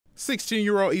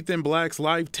16-year-old Ethan Blacke's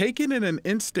life taken in an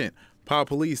instant. Powell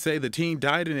police say the teen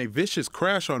died in a vicious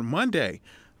crash on Monday.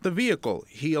 The vehicle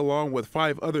he, along with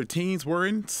 5 other teens, were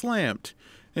in, slammed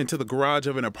into the garage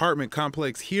of an apartment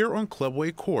complex here on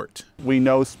Clubway Court. We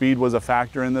know speed was a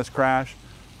factor in this crash.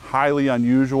 Highly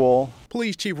unusual.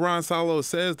 Police Chief Ron Salo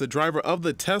says the driver of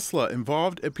the Tesla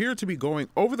involved appeared to be going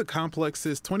over the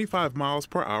complex's 25 miles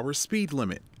per hour speed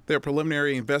limit. Their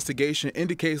preliminary investigation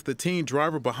indicates the teen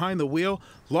driver behind the wheel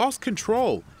lost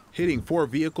control, hitting 4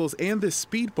 vehicles and this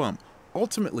speed bump,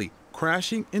 ultimately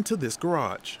crashing into this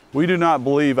garage. We do not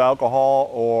believe alcohol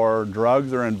or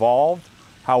drugs are involved.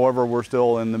 However, we're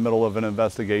still in the middle of an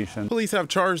investigation. Police have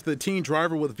charged the teen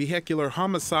driver with vehicular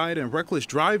homicide and reckless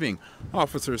driving.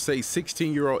 Officers say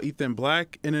 16-year-old Ethan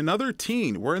Blecke and another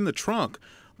teen were in the trunk.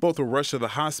 Both were rushed to the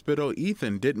hospital.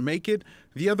 Ethan didn't make it.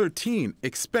 The other teen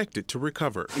expected to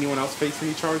recover. Anyone else face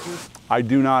any charges? I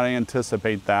do not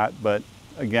anticipate that, but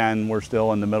again, we're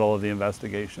still in the middle of the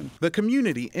investigation. The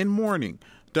community in mourning.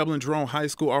 Dublin-Jerome High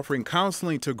School offering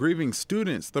counseling to grieving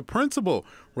students. The principal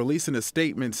releasing a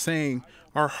statement saying,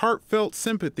 "Our heartfelt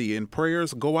sympathy and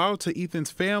prayers go out to Ethan's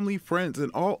family, friends,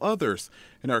 and all others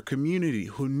in our community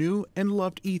who knew and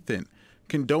loved Ethan."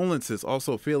 Condolences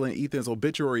also filling Ethan's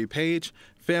obituary page,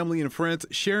 family and friends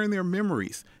sharing their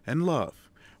memories and love,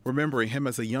 remembering him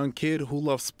as a young kid who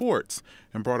loved sports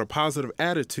and brought a positive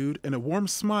attitude and a warm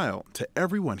smile to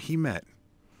everyone he met.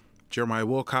 Jeremiah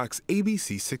Wilcox,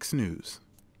 ABC 6 News.